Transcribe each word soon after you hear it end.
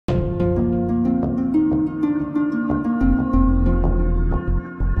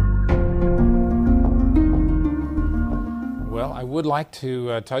would like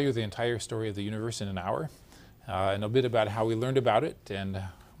to tell you the entire story of the universe in an hour, and a bit about how we learned about it, and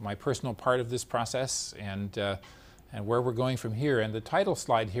my personal part of this process, and where we're going from here. And the title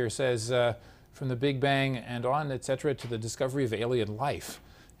slide here says, from the Big Bang and on, etc., to the discovery of alien life.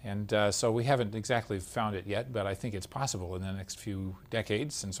 And so we haven't exactly found it yet, but I think it's possible in the next few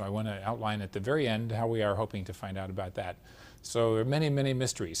decades. And so I want to outline at the very end how we are hoping to find out about that. So there are many, many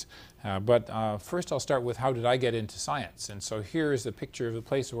mysteries. But first I'll start with how did I get into science. And so here is a picture of the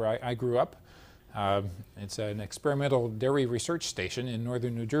place where I grew up. It's an experimental dairy research station in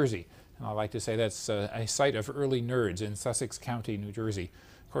northern New Jersey. And I like to say that's a site of early nerds in Sussex County, New Jersey.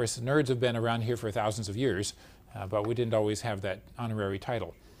 Of course, nerds have been around here for thousands of years, but we didn't always have that honorary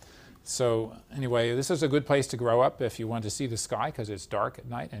title. So anyway, this is a good place to grow up if you want to see the sky, because it's dark at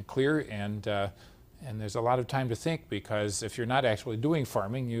night and clear, and there's a lot of time to think, because if you're not actually doing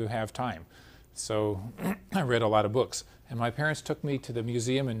farming, you have time. So I read a lot of books. And my parents took me to the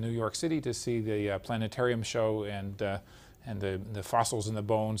museum in New York City to see the planetarium show and the fossils and the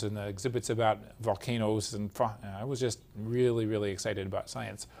bones and the exhibits about volcanoes. And I was just really, really excited about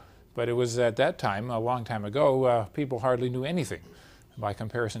science. But it was at that time, a long time ago, people hardly knew anything by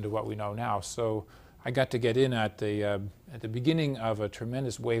comparison to what we know now. So I got to get in at the beginning of a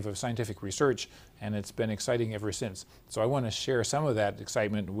tremendous wave of scientific research, and it's been exciting ever since. So I want to share some of that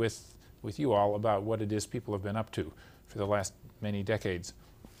excitement with you all about what it is people have been up to for the last many decades.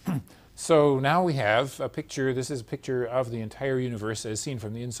 So now we have a picture. This is a picture of the entire universe as seen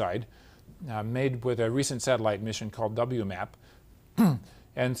from the inside, made with a recent satellite mission called WMAP.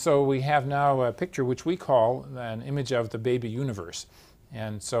 And so we have now a picture which we call an image of the baby universe.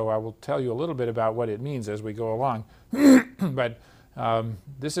 And so I will tell you a little bit about what it means as we go along. But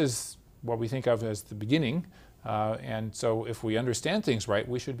this is what we think of as the beginning. And so if we understand things right,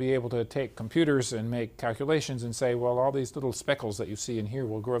 we should be able to take computers and make calculations and say, well, all these little speckles that you see in here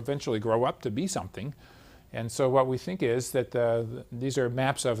will eventually grow up to be something. And so what we think is that these are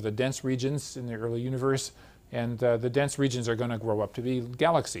maps of the dense regions in the early universe, and the dense regions are going to grow up to be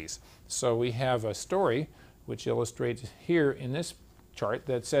galaxies. So we have a story which illustrates here in this chart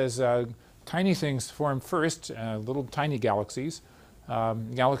that says tiny things form first, little tiny galaxies.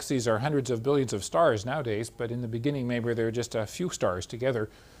 Galaxies are hundreds of billions of stars nowadays, but in the beginning maybe they're just a few stars together.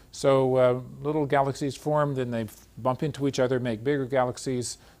 So little galaxies form, then they bump into each other, make bigger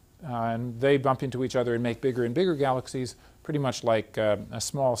galaxies, and they bump into each other and make bigger and bigger galaxies, pretty much like a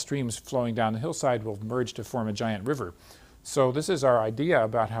small streams flowing down the hillside will merge to form a giant river. So this is our idea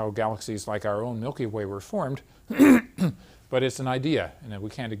about how galaxies like our own Milky Way were formed, but it's an idea, and we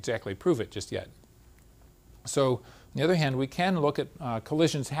can't exactly prove it just yet. So on the other hand, we can look at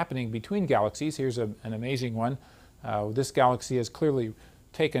collisions happening between galaxies. Here's an amazing one. This galaxy has clearly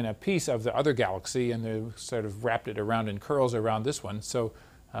taken a piece of the other galaxy and they've sort of wrapped it around in curls around this one. So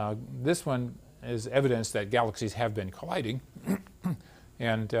this one is evidence that galaxies have been colliding.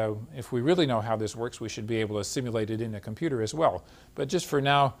 And if we really know how this works, we should be able to simulate it in a computer as well. But just for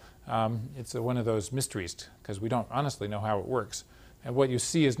now, it's one of those mysteries, because we don't honestly know how it works. And what you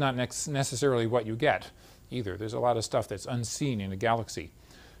see is not necessarily what you get either. There's a lot of stuff that's unseen in a galaxy.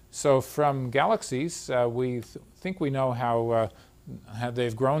 So from galaxies, we think we know how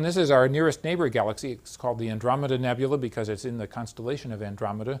they've grown. This is our nearest neighbor galaxy. It's called the Andromeda Nebula because it's in the constellation of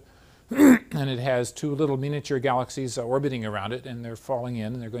Andromeda. And it has two little miniature galaxies orbiting around it, and they're falling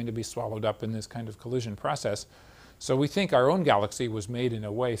in, and they're going to be swallowed up in this kind of collision process. So we think our own galaxy was made in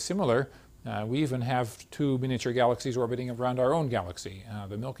a way similar. We even have two miniature galaxies orbiting around our own galaxy,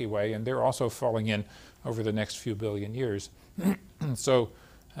 the Milky Way, and they're also falling in over the next few billion years. So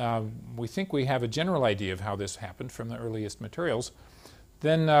we think we have a general idea of how this happened from the earliest materials.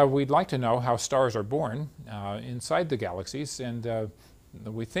 Then we'd like to know how stars are born inside the galaxies, and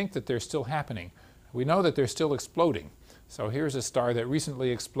we think that they're still happening. We know that they're still exploding. So here's a star that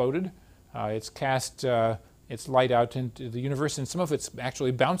recently exploded. It's cast its light out into the universe, and some of it's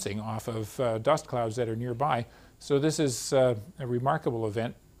actually bouncing off of dust clouds that are nearby. So this is a remarkable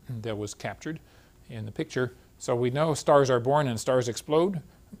event that was captured in the picture. So we know stars are born and stars explode,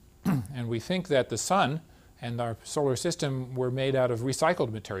 and we think that the sun and our solar system were made out of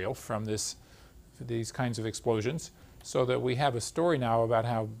recycled material from these kinds of explosions, so that we have a story now about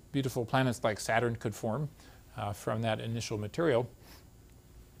how beautiful planets like Saturn could form from that initial material.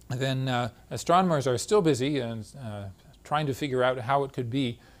 And then astronomers are still busy and trying to figure out how it could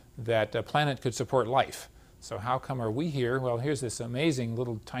be that a planet could support life. So how come are we here? Well, here's this amazing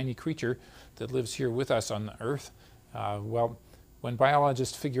little tiny creature that lives here with us on the Earth. Well, when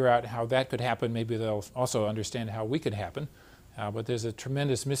biologists figure out how that could happen, maybe they'll also understand how we could happen. But there's a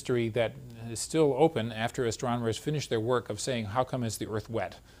tremendous mystery that is still open after astronomers finish their work of saying, how come is the Earth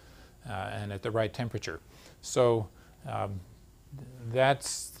wet and at the right temperature? So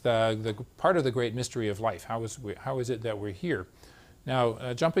that's the part of the great mystery of life. How is it that we're here?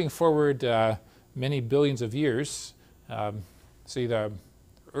 Now, jumping forward many billions of years, see the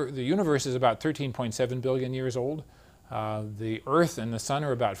universe is about 13.7 billion years old. The Earth and the Sun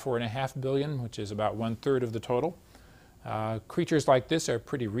are about 4.5 billion, which is about 1/3 of the total. Creatures like this are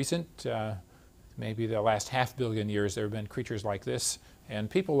pretty recent. Maybe the last 500 million years there have been creatures like this. And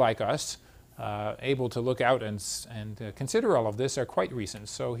people like us, able to look out and consider all of this, are quite recent.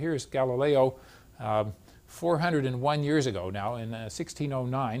 So here's Galileo 401 years ago now, in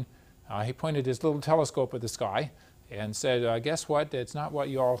 1609. He pointed his little telescope at the sky and said, guess what? It's not what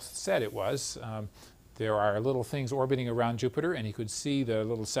you all said it was. There are little things orbiting around Jupiter, and he could see the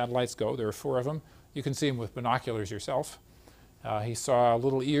little satellites go. There are 4 of them. You can see them with binoculars yourself. He saw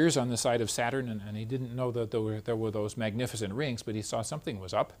little ears on the side of Saturn, and he didn't know that there were those magnificent rings, but he saw something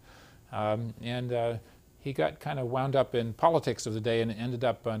was up. He got kind of wound up in politics of the day and ended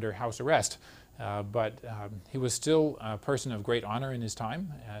up under house arrest. But he was still a person of great honor in his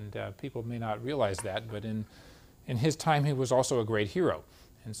time, and people may not realize that, but in his time he was also a great hero.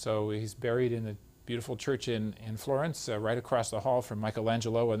 And so he's buried in the beautiful church in Florence, right across the hall from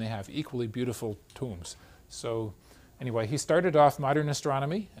Michelangelo, and they have equally beautiful tombs. So anyway, he started off modern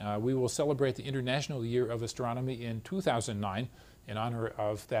astronomy. We will celebrate the International Year of Astronomy in 2009 in honor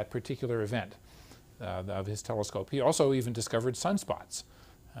of that particular event of his telescope. He also even discovered sunspots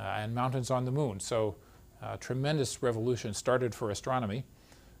and mountains on the moon. So tremendous revolution started for astronomy.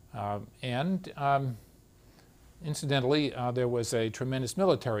 Incidentally, there was a tremendous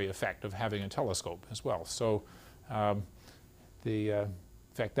military effect of having a telescope as well. So in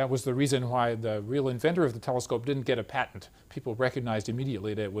fact, that was the reason why the real inventor of the telescope didn't get a patent. People recognized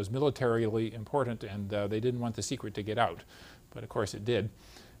immediately that it was militarily important, and they didn't want the secret to get out. But of course it did.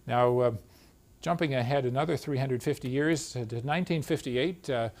 Now, jumping ahead another 350 years to 1958,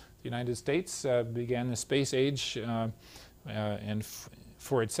 the United States began the space age, and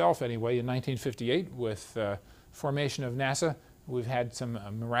for itself anyway, in 1958 with formation of NASA. We've had some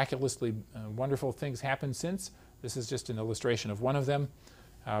miraculously wonderful things happen since. This is just an illustration of one of them.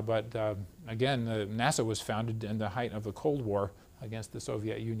 Again, NASA was founded in the height of the Cold War against the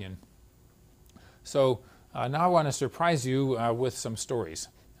Soviet Union. So now I want to surprise you with some stories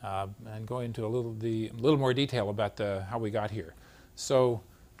and go into a little more detail about how we got here. So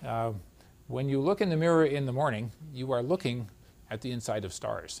when you look in the mirror in the morning, you are looking at the inside of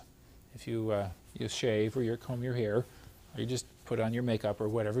stars. If you shave or you comb your hair, or you just put on your makeup or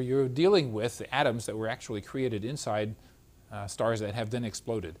whatever, you're dealing with the atoms that were actually created inside stars that have then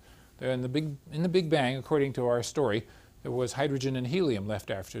exploded. In the Big Bang, according to our story, there was hydrogen and helium left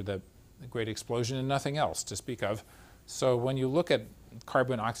after the great explosion and nothing else to speak of. So when you look at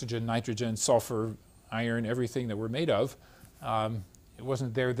carbon, oxygen, nitrogen, sulfur, iron, everything that we're made of, it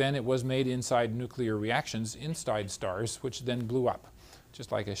wasn't there then. It was made inside nuclear reactions inside stars, which then blew up,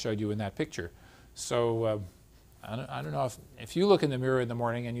 just like I showed you in that picture. So I don't know if you look in the mirror in the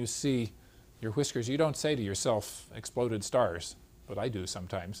morning and you see your whiskers, you don't say to yourself, exploded stars, but I do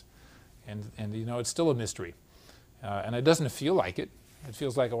sometimes. And you know, it's still a mystery. And it doesn't feel like it. It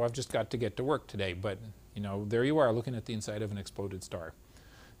feels like, oh, I've just got to get to work today. But, you know, there you are looking at the inside of an exploded star.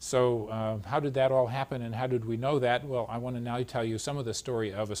 So how did that all happen, and how did we know that? Well, I want to now tell you some of the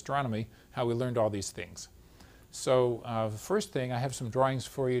story of astronomy, how we learned all these things. So the first thing, I have some drawings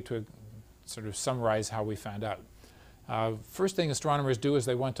for you to sort of summarize how we found out. First thing astronomers do is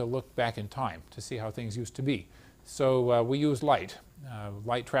they want to look back in time to see how things used to be. So we use light.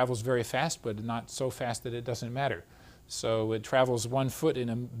 Light travels very fast, but not so fast that it doesn't matter. So it travels 1 foot in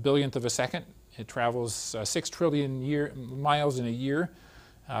a billionth of a second. It travels 6 trillion miles in a year,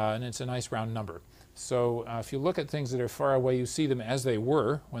 and it's a nice round number. So if you look at things that are far away, you see them as they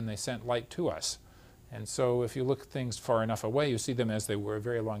were when they sent light to us. And so if you look at things far enough away, you see them as they were a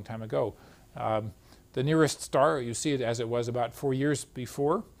very long time ago. The nearest star, you see it as it was about 4 years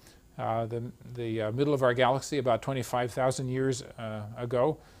before. The middle of our galaxy, about 25,000 years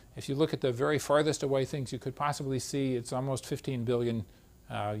ago. If you look at the very farthest away things you could possibly see, it's almost 15 billion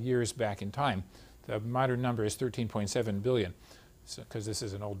years back in time. The modern number is 13.7 billion, because this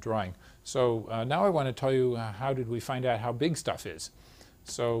is an old drawing. So now I want to tell you how did we find out how big stuff is.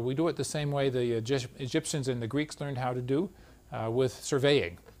 So we do it the same way the Egyptians and the Greeks learned how to do, with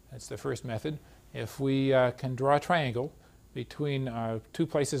surveying. That's the first method. If we can draw a triangle between 2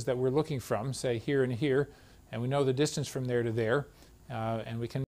 places that we're looking from, say here and here, and we know the distance from there to there, and we can